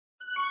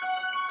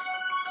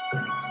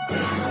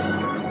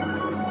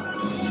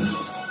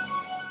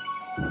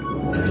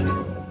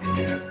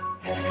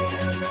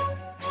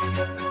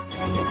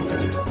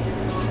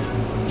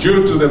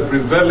Due to the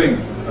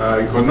prevailing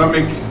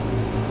economic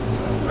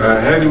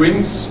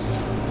headwinds,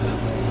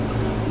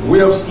 we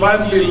have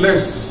slightly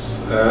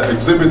less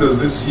exhibitors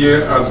this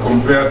year as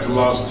compared to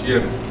last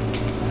year.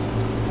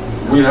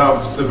 We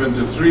have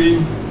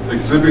 73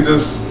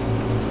 exhibitors,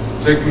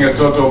 taking a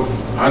total of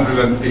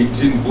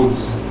 118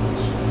 booths,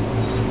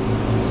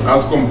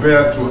 as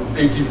compared to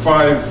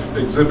 85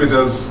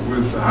 exhibitors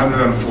with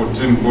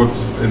 114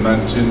 booths in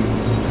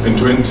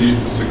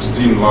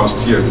 2016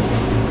 last year.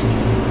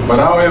 But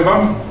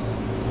however,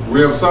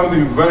 we have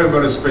something very,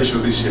 very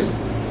special this year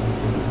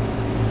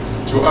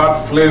to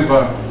add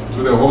flavor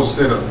to the whole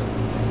setup.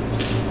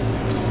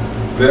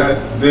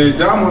 The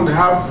Diamond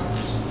Hub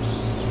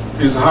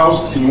is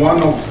housed in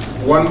one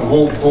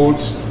whole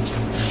code.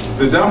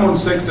 The diamond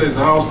sector is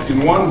housed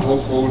in one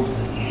whole code,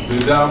 the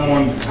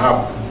Diamond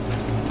Hub.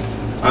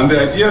 And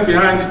the idea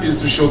behind it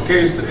is to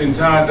showcase the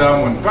entire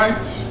diamond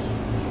pipe,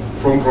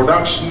 from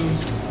production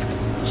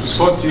to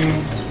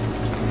sorting,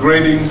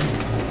 grading,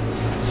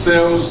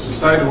 sales to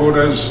side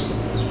holders,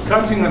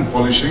 cutting and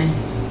polishing,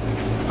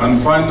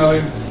 and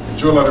finally,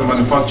 jewelry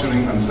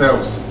manufacturing and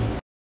sales.